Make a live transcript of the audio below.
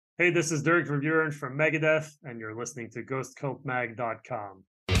Hey, this is Dirk Reviewers from Megadeth, and you're listening to GhostCultMag.com.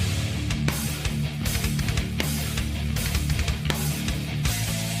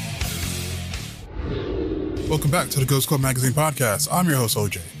 Welcome back to the Ghost Cult Magazine podcast. I'm your host,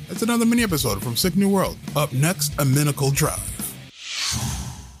 OJ. It's another mini episode from Sick New World. Up next, Inimical Drive.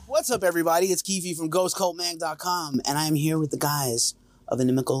 What's up, everybody? It's Keefe from GhostCultMag.com, and I'm here with the guys of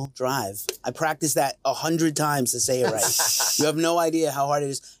Inimical Drive. I practiced that 100 times to say it right. You have no idea how hard it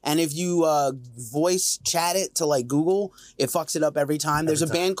is. And if you voice chat it to like Google, it fucks it up every time. There's a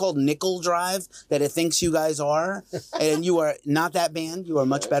band called Nickel Drive that it thinks you guys are, and you are not that band. You are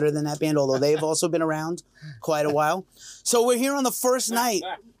much better than that band, although they've also been around quite a while. So we're here on the first night.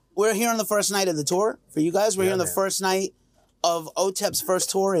 We're here on the first night of the tour for you guys. We're here on the first night of OTEP's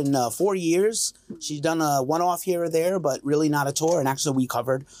first tour in 4 years. She's done a one-off here or there, but really not a tour. And actually, we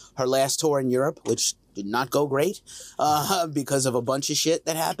covered her last tour in Europe, which did not go great because of a bunch of shit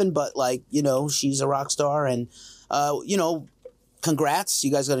that happened. But, like, you know, she's a rock star. And, you know, congrats.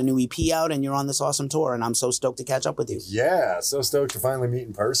 You guys got a new EP out, and you're on this awesome tour. And I'm so stoked to catch up with you. Yeah, so stoked to finally meet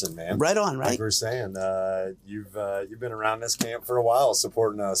in person, man. Right on, right? Like we were saying, you've been around this camp for a while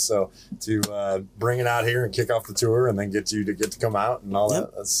supporting us. So to bring it out here and kick off the tour and then get to come out and all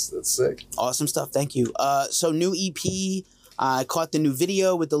that, that's sick. Awesome stuff. Thank you. So new EP. I caught the new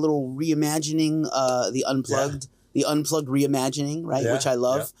video with the little reimagining, the unplugged reimagining, right? Yeah, Which I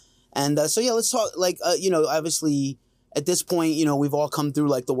love. yeah. And so, yeah, let's talk, like, you know, obviously at this point, you know, we've all come through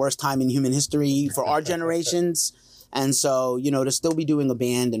like the worst time in human history for our generations. And so, you know, to still be doing a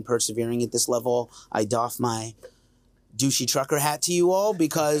band and persevering at this level, I doff my douchey trucker hat to you all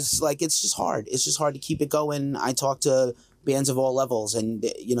because, like, it's just hard. It's just hard to keep it going. I talk to bands of all levels and,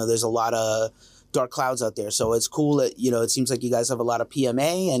 you know, there's a lot of dark clouds out there. So it's cool that, you know, it seems like you guys have a lot of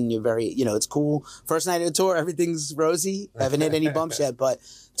PMA and you're very, you know, it's cool. First night of the tour, everything's rosy. I haven't hit any bumps yet, but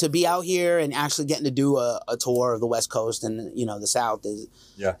to be out here and actually getting to do a tour of the West Coast and, you know, the South is,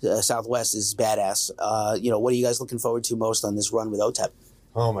 Southwest is badass. You know, what are you guys looking forward to most on this run with OTEP?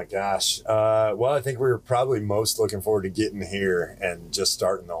 Oh my gosh. Well, I think we were probably most looking forward to getting here and just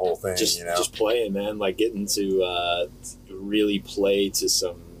starting the whole thing, you know? Just playing, man, like getting to really play to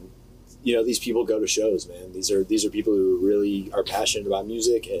some, you know, these people go to shows, man. These are people who really are passionate about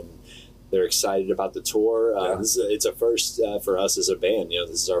music and they're excited about the tour. It's a first for us as a band. You know,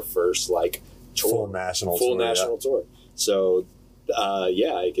 this is our first like tour, full national tour. So,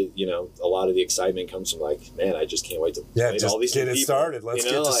 I could, you know, a lot of the excitement comes from like, man, I just can't wait to play just all these get it people. started. Let's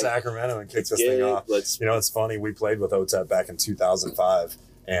get to Sacramento and kick this thing off. You know, it's funny. We played with OTEP back in 2005.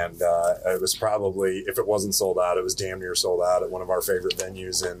 And it was probably, if it wasn't sold out, it was damn near sold out at one of our favorite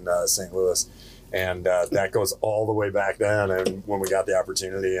venues in St. Louis. And that goes all the way back then. And when we got the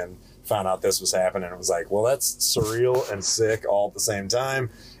opportunity and found out this was happening, it was like, well, that's surreal and sick all at the same time.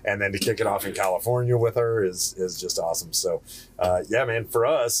 And then to kick it off in California with her is just awesome. So, yeah, man, for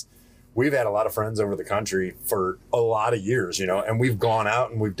us, we've had a lot of friends over the country for a lot of years, you know, and we've gone out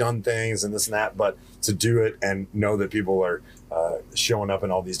and we've done things and this and that, but to do it and know that people are showing up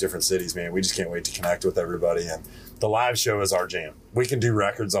in all these different cities, man, we just can't wait to connect with everybody. And the live show is our jam. We can do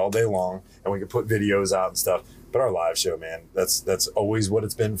records all day long and we can put videos out and stuff, but our live show, man, that's always what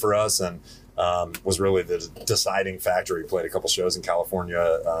it's been for us. And was really the deciding factor. We played a couple shows in California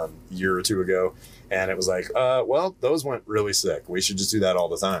a year or two ago, and it was like, well, those went really sick. We should just do that all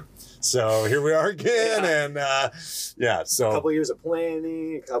the time. So here we are again, and so a couple of years of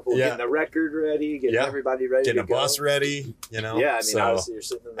planning, getting the record ready, getting everybody ready, getting to a bus ready, you know. Yeah, I mean, obviously you're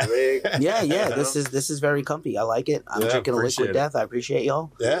sitting in the rig. This is very comfy. I like it. I'm drinking a liquid death. I appreciate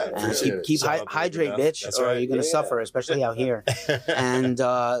y'all. Yeah, and keep hydrate, bitch, That's or right. you're gonna suffer, especially out here. And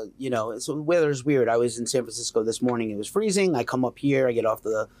you know, so weather's weird. I was in San Francisco this morning. It was freezing. I come up here. I get off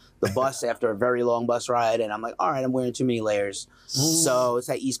the bus after a very long bus ride, and I'm like, all right, I'm wearing too many layers. So it's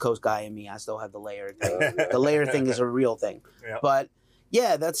that East Coast guy in me. I still have the layer. The layer thing is a real thing. Yeah. But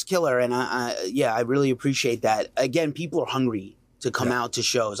yeah, that's killer. And I really appreciate that. Again, people are hungry to come out to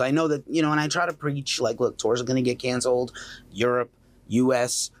shows. I know that, you know, and I try to preach like, look, tours are going to get canceled. Europe,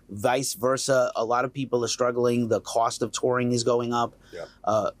 US, vice versa. A lot of people are struggling. The cost of touring is going up.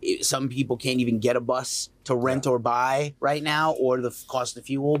 Yeah. Some people can't even get a bus to rent or buy right now, or the cost of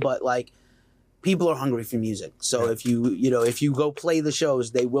fuel. But like, people are hungry for music. So if you go play the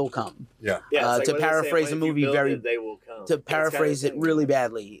shows, they will come. To paraphrase a movie they will come. To paraphrase it really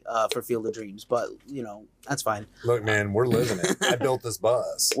badly for Field of Dreams, but you know, that's fine. Look, man, we're living it. I built this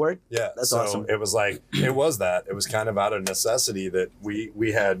bus. Word? Yeah. That's awesome. It was like, it was kind of out of necessity that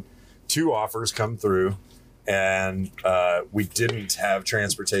we had 2 offers come through and we didn't have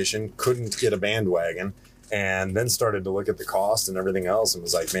transportation, couldn't get a bandwagon. and then started to look at the cost and everything else and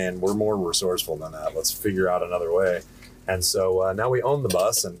was like, man, we're more resourceful than that. Let's figure out another way. And so now we own the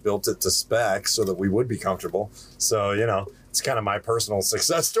bus and built it to spec so that we would be comfortable. So, you know, it's kind of my personal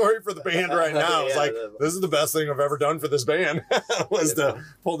success story for the band right now. It's like, this is the best thing I've ever done for this band was to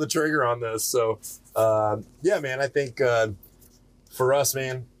pull the trigger on this. So, yeah, man, I think for us,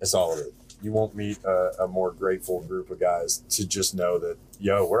 man, it's all of it. You won't meet a more grateful group of guys to just know that,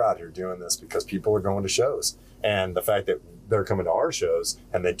 yo, we're out here doing this because people are going to shows. And the fact that they're coming to our shows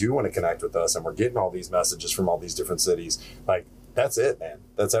and they do want to connect with us and we're getting all these messages from all these different cities, like, that's it, man.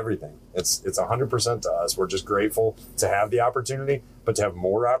 That's everything. It's 100% to us. We're just grateful to have the opportunity, but to have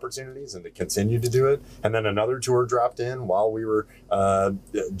more opportunities and to continue to do it. And then another tour dropped in while we were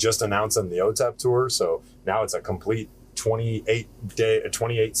just announcing the OTEP tour. So now it's a complete 28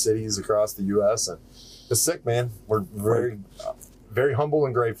 cities across the U.S. And it's sick, man. We're very, very humble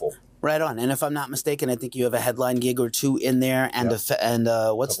and grateful. Right on. And if I'm not mistaken, I think you have a headline gig or two in there, and what's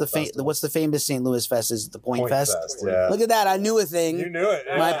the famous St. Louis Fest? Is it the Point Fest? Yeah. Look at that! I knew a thing. You knew it.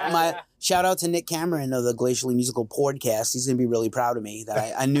 My shout out to Nick Cameron of the Glacially Musical Podcast. He's gonna be really proud of me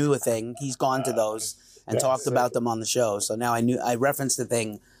that I knew a thing. He's gone to those and talked about them on the show. So now I referenced the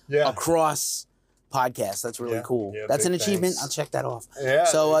thing across podcast. That's really cool. Yeah, that's an achievement. I'll check that off. Yeah.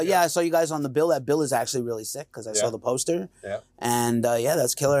 So I saw you guys on the bill. That bill is actually really sick because I saw the poster. Yeah. And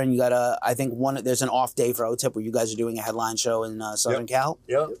that's killer. And you got I think there's an off day for OTEP where you guys are doing a headline show in Southern Cal.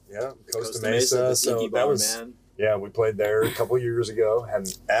 Yep. Yeah. Costa Mesa. So that was we played there a couple years ago. Had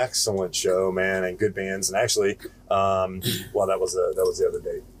an excellent show, man, and good bands. And actually, that was the other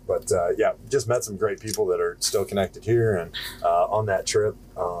day. But just met some great people that are still connected here. And on that trip,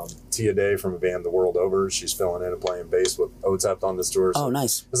 Tia Day from a band the world over, she's filling in and playing bass with OTEP on this tour. So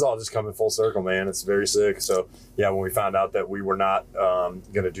nice. It's all just coming full circle, man. It's very sick. So, when we found out that we were not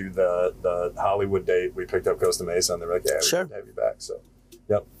going to do the Hollywood date, we picked up Costa Mesa, and they're like, we can have you back. So,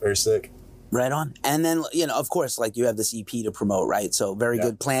 very sick. Right on. And then, of course, like you have this EP to promote, right? So very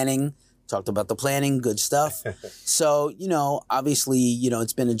good planning. Talked about the planning, good stuff. So, obviously,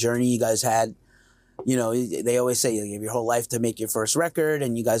 it's been a journey. You guys had, they always say you have your whole life to make your first record,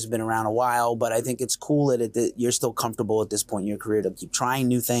 and you guys have been around a while. But I think it's cool that you're still comfortable at this point in your career to keep trying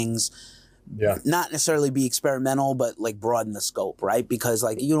new things. Yeah. Not necessarily be experimental, but like broaden the scope, right? Because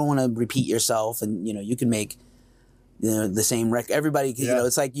like you don't want to repeat yourself, and you can make the same record. Everybody,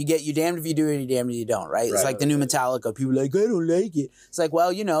 it's like you damned if you do it, you damned if you don't, right? It's like the new Metallica. People are like, I don't like it. It's like,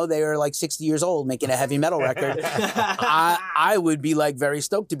 well, they are like 60 years old making a heavy metal record. I would be like very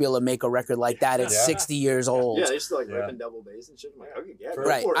stoked to be able to make a record like that at 60 years old. Yeah, they still like ripping double bass and shit. I'm like, okay,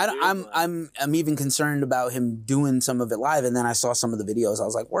 right. I'm even concerned about him doing some of it live, and then I saw some of the videos. I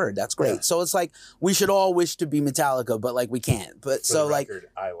was like, word, that's great. Yeah. So it's like we should all wish to be Metallica, but like we can't. But so like,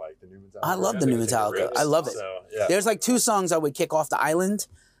 I like the new Metallica. I love the new Metallica. I love it. So, there's like 2 songs I would kick off the island.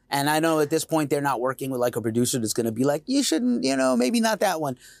 And I know at this point they're not working with like a producer that's going to be like, you shouldn't, maybe not that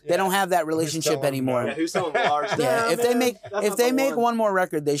one. They don't have that relationship anymore. Yeah, who's telling Lars? If they make one more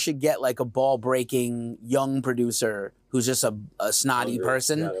record, they should get like a ball breaking young producer who's just a snotty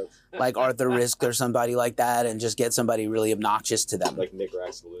person, like Arthur Risk or somebody like that, and just get somebody really obnoxious to them. Like Nick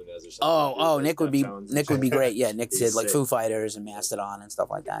Raxalunez or something. Oh, Nick would be great. Yeah, Nick did like Foo Fighters and Mastodon and stuff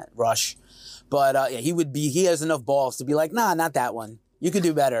like that. Rush. But he has enough balls to be like, nah, not that one. You could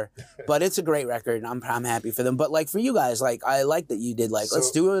do better. But it's a great record, and I'm happy for them. But like for you guys, like I like that you did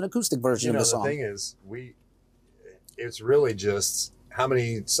let's do an acoustic version of a song. The thing is, it's really just how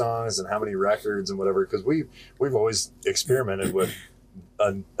many songs and how many records and whatever, because we've always experimented with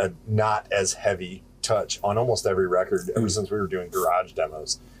a not as heavy touch on almost every record ever since we were doing garage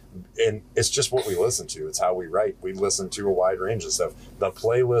demos. And it's just what we listen to. It's how we write. We listen to a wide range of stuff. The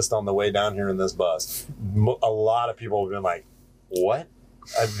playlist on the way down here in this bus, a lot of people have been like, what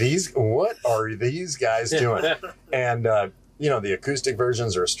are these guys doing? And the acoustic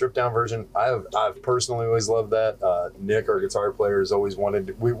versions or a stripped down version, I've personally always loved that. Nick, our guitar player, has always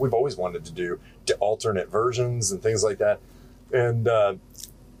wanted we've always wanted to do alternate versions and things like that. And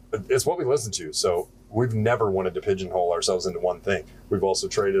it's what we listen to. So we've never wanted to pigeonhole ourselves into one thing. We've also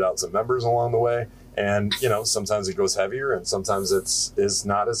traded out some members along the way, and sometimes it goes heavier and sometimes it's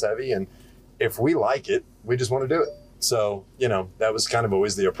not as heavy. And if we like it, we just want to do it. So, that was kind of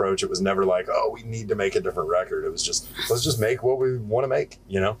always the approach. It was never like, oh, we need to make a different record. It was just, let's just make what we want to make.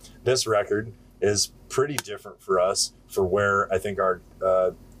 This record is pretty different for us for where I think our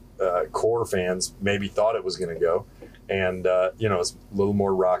core fans maybe thought it was going to go. And, it's a little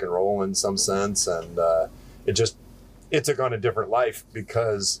more rock and roll in some sense. And it took on a different life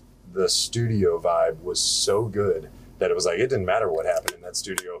because the studio vibe was so good that it was like, it didn't matter what happened in that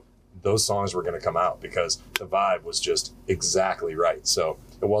studio. those songs were going to come out because the vibe was just exactly right. So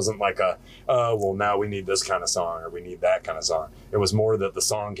it wasn't like well, now we need this kind of song or we need that kind of song. It was more that the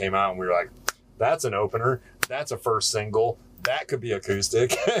song came out and we were like, that's an opener. That's a first single. That could be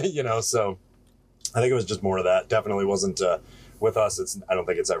acoustic, so I think it was just more of that. Definitely wasn't with us. I don't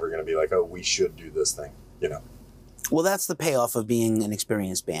think it's ever going to be like, oh, we should do this thing, Well, that's the payoff of being an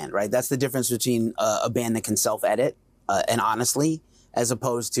experienced band, right? That's the difference between a band that can self-edit and honestly, as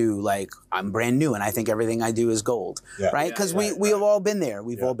opposed to like, I'm brand new and I think everything I do is gold, right? Because we have all been there.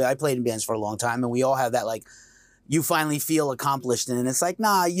 We've all been, I played in bands for a long time and we all have that like, you finally feel accomplished and it's like,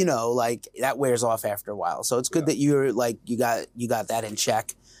 nah, like that wears off after a while. So it's good that you're like, you got that in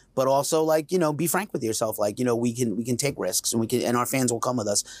check, but also like, be frank with yourself. Like, we can take risks and our fans will come with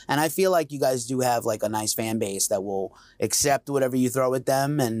us. And I feel like you guys do have like a nice fan base that will accept whatever you throw at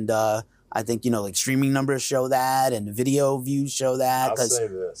them. And, I think, like streaming numbers show that and video views show that. I'll say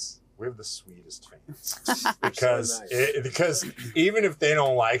this. We have the sweetest fans because even if they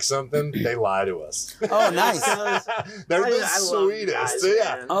don't like something, they lie to us. Oh, nice. They're the sweetest.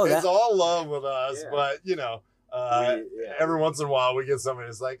 Guys, Oh, it's all love with us, but every once in a while we get somebody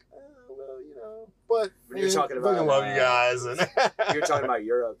that's like, but when you're talking about, I love you guys. And you were talking about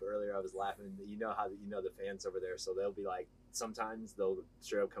Europe earlier. I was laughing. How the fans over there. So they'll be like, sometimes they'll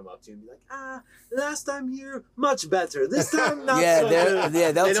straight up come up to you and be like, last time here much better. This time not. Yeah, so good.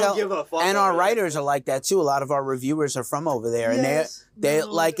 they'll they tell. Don't give a fuck. And our writers are like that too. A lot of our reviewers are from over there, and they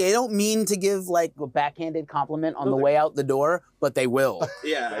don't mean to give like a backhanded compliment on the way out the door, but they will.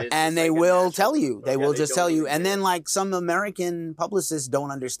 Yeah, and they will tell you. They will just tell you. And then like some American publicists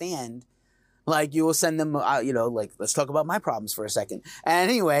don't understand. Like you will send them, like, let's talk about my problems for a second. And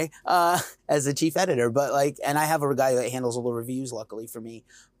anyway, as the chief editor, but like, and I have a guy that handles all the reviews, luckily for me.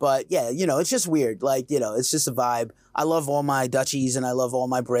 But yeah, it's just weird. Like, it's just a vibe. I love all my Dutchies and I love all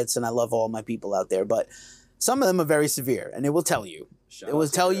my Brits and I love all my people out there. But some of them are very severe and it will tell you. They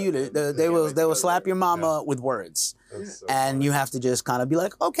will slap your mama with words. So and funny. You have to just kind of be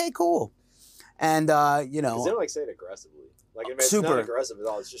like, okay, cool. And, Because they don't like say it aggressively. Like it's not aggressive at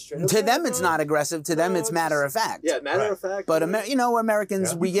all. It's just straight. To them, it's not aggressive. To them, it's matter of fact. Yeah, matter of fact. But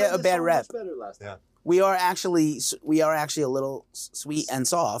Americans, we get a bad rep. We are actually a little sweet and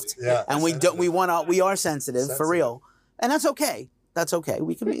soft. Yeah. And we are sensitive for real, and that's okay. That's okay.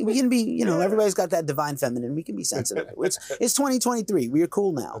 We can be. Everybody's got that divine feminine. We can be sensitive. It's 2023. We are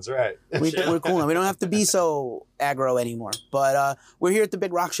cool now. That's right. We're cool now. We don't have to be so aggro anymore. But we're here at the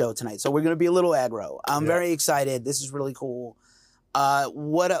Big Rock Show tonight, so we're gonna be a little aggro. I'm very excited. This is really cool.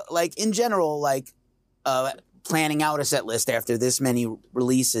 In general, planning out a set list after this many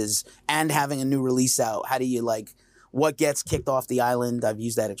releases and having a new release out. How do you what gets kicked off the island? I've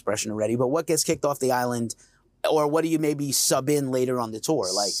used that expression already, but what gets kicked off the island? Or what do you maybe sub in later on the tour?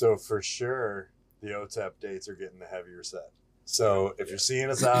 So for sure, the OTEP dates are getting the heavier set. So if you're seeing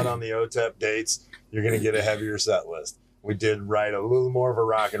us out on the OTEP dates, you're going to get a heavier set list. We did write a little more of a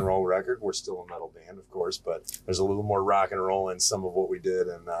rock and roll record. We're still a metal band, of course, but there's a little more rock and roll in some of what we did.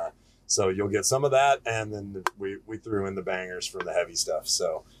 And so you'll get some of that. And then we threw in the bangers from the heavy stuff.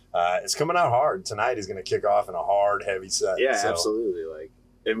 So it's coming out hard. Tonight is going to kick off in a hard, heavy set. Yeah, absolutely.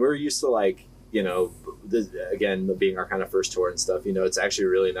 And we're used to again, being our kind of first tour and stuff, it's actually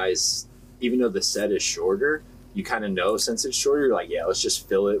really nice. Even though the set is shorter, you kind of know since it's shorter, you're like, yeah, let's just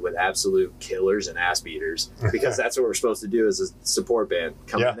fill it with absolute killers and ass beaters because that's what we're supposed to do as a support band.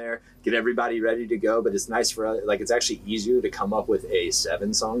 Come in there, get everybody ready to go. But it's nice for it's actually easier to come up with a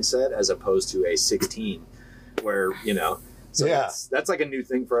 7-song set as opposed to a 16 where, So that's like a new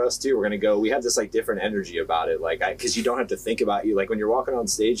thing for us too. We're going to go, we have this different energy about it. Cause you don't have to think about when you're walking on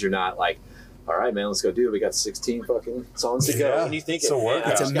stage, you're not all right, man, let's go do it. We got 16 fucking songs to go. Yeah, and you think it's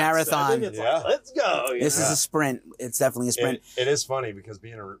a marathon. It's let's go. This is a sprint. It's definitely a sprint. It is funny because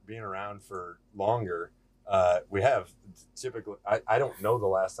being around for longer, we have typically, I don't know the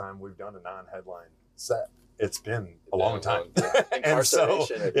last time we've done a non-headline set. It's been a long time. And so,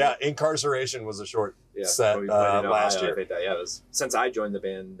 Incarceration was a short set last year. It was since I joined the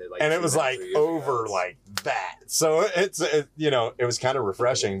band. And it was over that. So it was kind of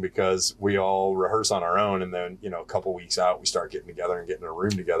refreshing because we all rehearse on our own. And then, a couple weeks out, we start getting together and getting in a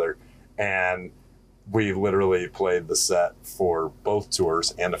room together. And we literally played the set for both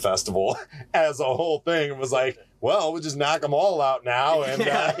tours and the festival as a whole thing. It was well, we'll just knock them all out now. And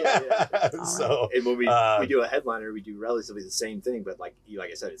so, and when we do a headliner, we do relatively the same thing, but like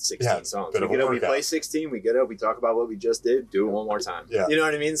I said, it's 16 songs. We play 16, we get up, we talk about what we just did, do it one more time. Yeah. You know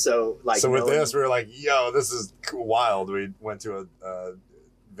what I mean? So with this, we were like, yo, this is wild. We went to a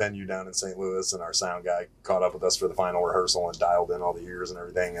venue down in St. Louis and our sound guy caught up with us for the final rehearsal and dialed in all the ears and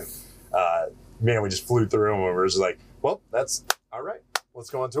everything. And man, we just flew through them and we were just like, well, that's all right. Let's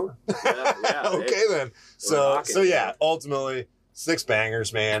go on tour. Okay, then. So yeah, ultimately, 6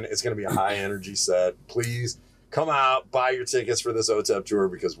 bangers, man. It's going to be a high energy set. Please come out, buy your tickets for this OTEP tour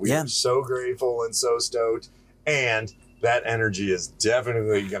because we are so grateful and so stoked. And that energy is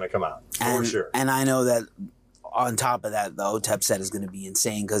definitely going to come out for sure. And I know that on top of that, the OTEP set is going to be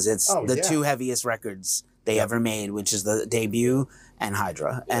insane because it's the 2 heaviest records they ever made, which is the debut and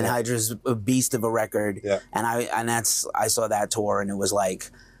Hydra. And Hydra's a beast of a record. Yeah. And I saw that tour and it was like,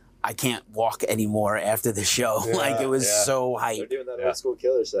 I can't walk anymore after the show. Like it was so hype. They're doing that old school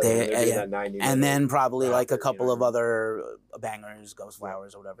killer set. They're doing that 90 and then probably like a couple of other bangers, Ghost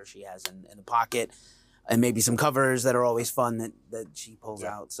Flowers or whatever she has in the pocket. And maybe some covers that are always fun that she pulls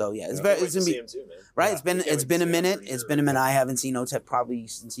out. So it's gonna be too, man. Right. It's been a minute. It's been a minute. I haven't seen OTEP probably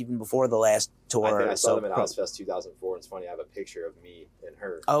since even before the last tour. I think I saw them at Ozfest 2004. It's funny. I have a picture of me and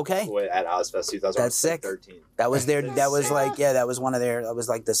her. Okay. At Ozfest 2013. That's sick. That was their. That was like that was one of their. That was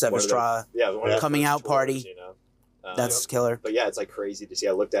like the Sevastra coming out party. You know? That's killer. But yeah, it's like crazy to see.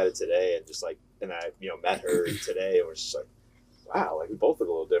 I looked at it today and just like, and I met her today and was just like, wow, like we both look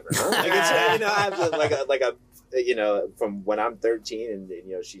a little different, huh? Like it's, I have like a from when I'm 13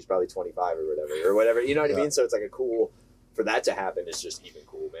 and she's probably 25 or whatever, you know what I mean? So it's like a cool, for that to happen is just even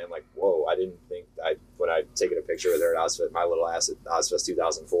cool, man. Like, whoa, I didn't think when I taken a picture with her at Ozfest, my little ass at Ozfest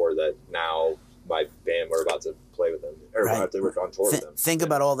 2004, that now my band, we're about to play with them, or we're on tour with them. Think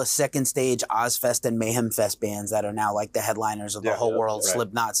about all the second stage Ozfest and Mayhem Fest bands that are now like the headliners of the whole world,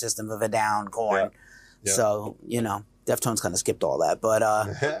 Slipknot, System of a Down, Korn. So, Deftones kind of skipped all that, but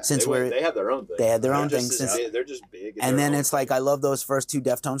since they have their own thing. They had their own thing. They're just big. And then it's like I love those first 2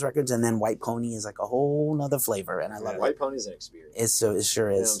 Deftones records, and then White Pony is like a whole nother flavor, and I love it. White Pony's an experience. It sure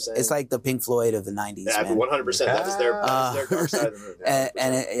is. It's like the Pink Floyd of the 90s. Yeah, 100%. That was their dark side of the moon.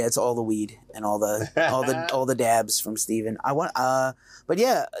 And it's all the weed and all the dabs from Steven. But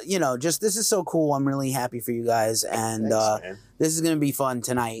yeah, just this is so cool. I'm really happy for you guys, and Thanks, this is gonna be fun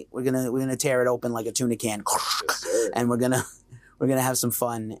tonight. We're gonna tear it open like a tuna can, and we're gonna have some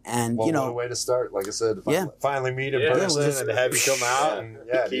fun. And what a way to start. Like I said, finally meet in person and have you come out. And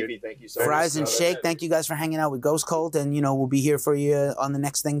Kiwi, thank you so much. Fries and Shake, thank you guys for hanging out with Ghost Cult, and we'll be here for you on the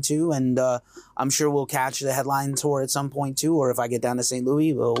next thing too. And I'm sure we'll catch the headline tour at some point too, or if I get down to St.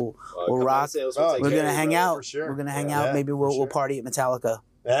 Louis, we'll rock. We're gonna hang out. Sure. We're gonna hang out. Maybe we'll party at Metallica.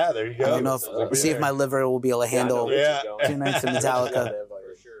 Yeah, there you go. I don't know if see if my liver will be able to handle 2 nights of Metallica.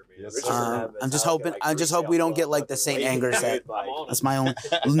 I'm just hoping. I just hope we don't get like the Saint Anger set. That's my own.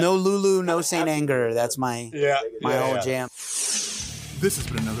 No Lulu, no Saint Anger. That's my own jam. This has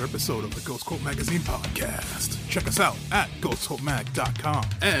been another episode of the Ghost Cult Magazine podcast. Check us out at ghostcultmag.com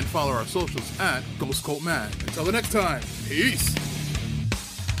and follow our socials at Ghost Cult Mag. Until the next time, peace.